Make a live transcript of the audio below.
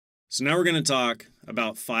So now we're going to talk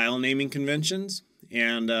about file naming conventions,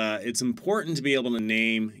 and it's important to be able to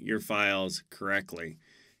name your files correctly.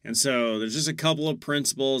 And so there's just a couple of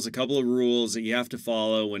principles, a couple of rules that you have to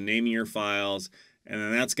follow when naming your files, and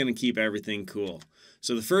then that's going to keep everything cool.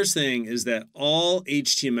 So the first thing is that all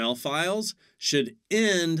HTML files should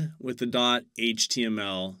end with the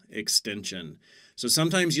 .html extension. So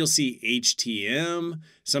sometimes you'll see HTM,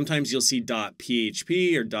 sometimes you'll see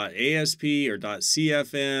 .php or .asp or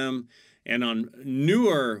 .cfm, and on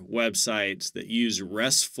newer websites that use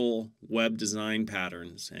RESTful web design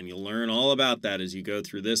patterns, and you'll learn all about that as you go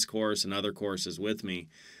through this course and other courses with me,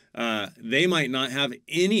 they might not have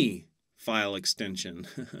any file extension.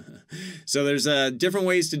 So there's different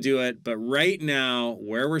ways to do it, but right now,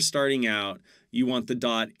 where we're starting out, you want the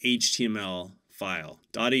 .html file,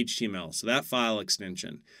 .html, so that file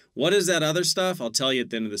extension. What is that other stuff? I'll tell you at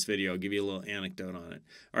the end of this video. I'll give you a little anecdote on it.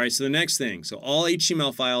 All right, so the next thing, so all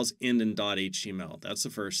HTML files end in .html. That's the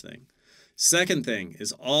first thing. Second thing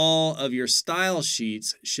is all of your style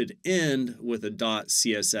sheets should end with a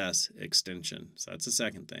 .css extension. So that's the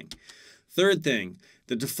second thing. Third thing,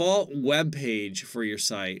 the default web page for your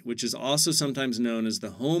site, which is also sometimes known as the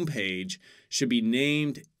home page, should be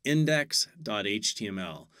named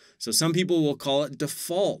index.html. So some people will call it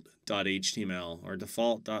default.html or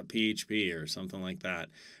default.php or something like that,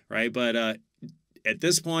 right? But at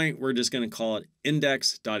this point, we're just going to call it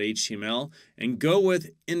index.html and go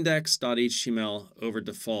with index.html over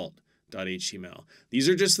default.html. These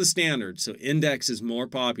are just the standards, so index is more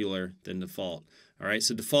popular than default. All right,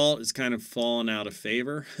 so default is kind of fallen out of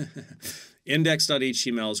favor.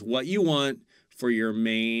 Index.html is what you want for your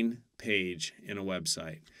main page in a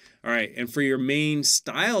website. All right, and for your main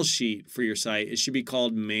style sheet for your site, it should be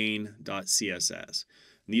called main.css.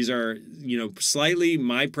 These are, slightly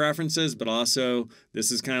my preferences, but also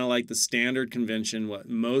this is kind of like the standard convention, what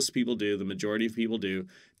most people do, the majority of people do.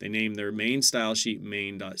 They name their main style sheet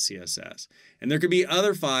main.css. And there could be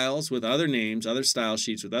other files with other names, other style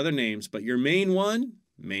sheets with other names, but your main one,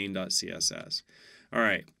 main.css. All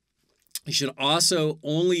right. You should also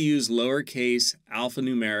only use lowercase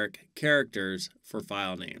alphanumeric characters for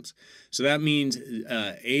file names. So that means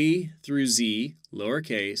A through Z,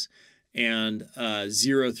 lowercase, and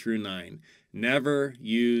 0 through 9. Never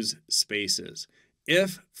use spaces.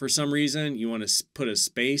 If for some reason you want to put a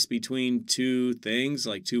space between two things,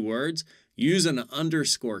 like two words, use an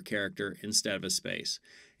underscore character instead of a space.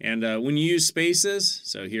 And when you use spaces,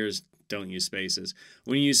 so here's don't use spaces.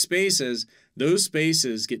 When you use spaces, those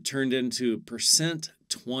spaces get turned into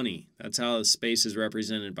 %20. That's how the space is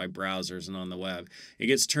represented by browsers and on the web. It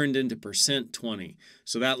gets turned into %20.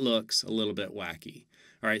 So that looks a little bit wacky.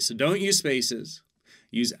 All right, so don't use spaces.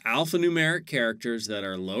 Use alphanumeric characters that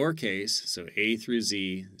are lowercase, so A through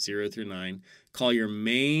Z, 0 through 9. Call your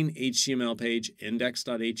main HTML page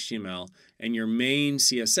index.html and your main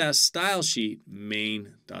CSS style sheet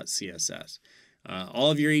main.css. All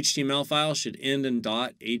of your HTML files should end in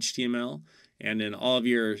 .html, and then all of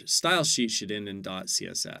your style sheets should end in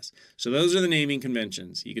 .css. So those are the naming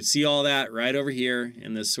conventions. You can see all that right over here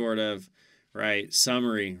in this sort of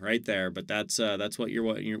summary right there, but that's what you're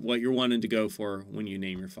wanting to go for when you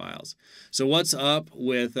name your files. So what's up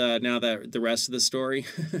with now that the rest of the story?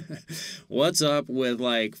 What's up with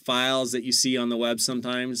like files that you see on the web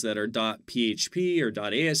sometimes that are .php or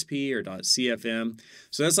 .asp or .cfm?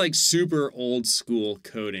 So that's like super old school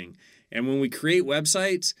coding. And when we create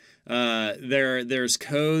websites, there's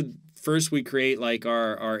code. First we create like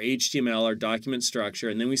our HTML, our document structure,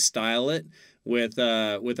 and then we style it with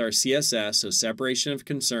our CSS, so separation of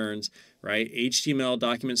concerns, right? HTML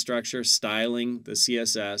document structure, styling the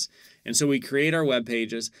CSS. And so we create our web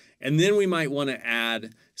pages, and then we might want to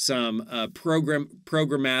add some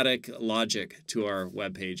programmatic logic to our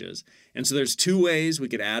web pages. And so there's two ways we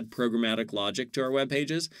could add programmatic logic to our web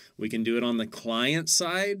pages. We can do it on the client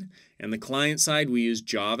side, and the client side we use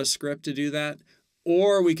JavaScript to do that,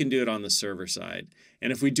 or we can do it on the server side.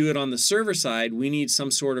 And if we do it on the server side, we need some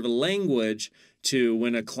sort of a language to,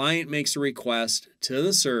 when a client makes a request to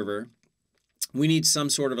the server, we need some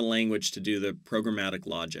sort of a language to do the programmatic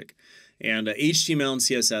logic. And HTML and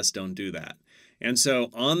CSS don't do that. And so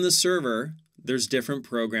on the server, there's different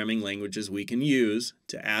programming languages we can use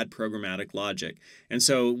to add programmatic logic. And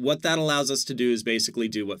so what that allows us to do is basically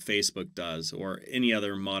do what Facebook does or any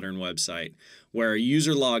other modern website, where a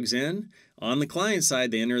user logs in. On the client side,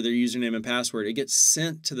 they enter their username and password. It gets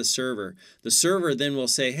sent to the server. The server then will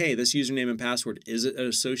say, hey, this username and password, is it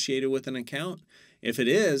associated with an account? If it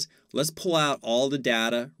is, let's pull out all the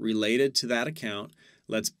data related to that account.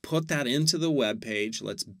 Let's put that into the web page.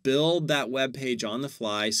 Let's build that web page on the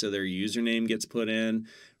fly so their username gets put in,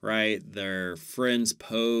 right? Their friends'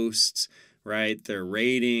 posts, right? Their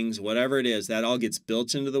ratings, whatever it is, that all gets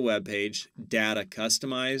built into the web page, data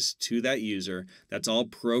customized to that user. That's all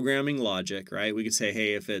programming logic, right? We could say,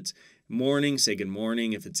 hey, if it's morning, say good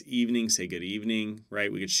morning. If it's evening, say good evening,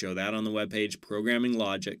 right? We could show that on the web page, programming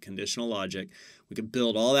logic, conditional logic. We could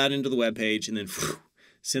build all that into the web page and then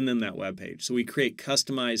send them that web page. So we create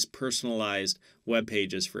customized, personalized web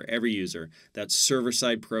pages for every user. That's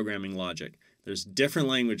server-side programming logic. There's different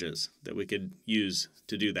languages that we could use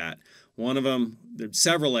to do that. One of them, there's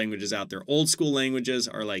several languages out there. Old school languages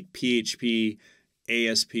are like PHP,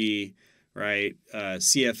 ASP, right?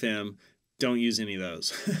 CFM. Don't use any of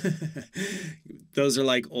those. Those are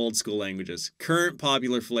like old school languages. Current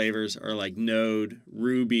popular flavors are like Node,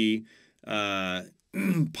 Ruby, Python,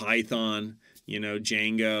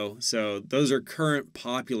 Django. So those are current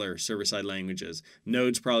popular server-side languages.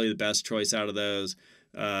 Node's probably the best choice out of those.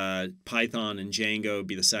 Python and Django would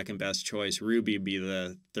be the second best choice. Ruby would be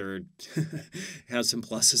the third. Has some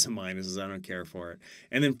pluses and minuses. I don't care for it.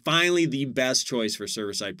 And then finally, the best choice for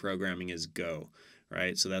server-side programming is Go.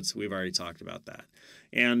 Right, so we've already talked about that,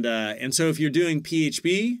 and so if you're doing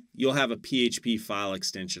PHP, you'll have a PHP file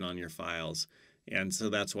extension on your files, and so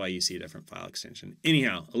that's why you see a different file extension.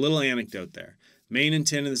 Anyhow, a little anecdote there. Main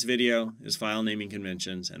intent of this video is file naming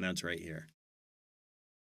conventions, and that's right here.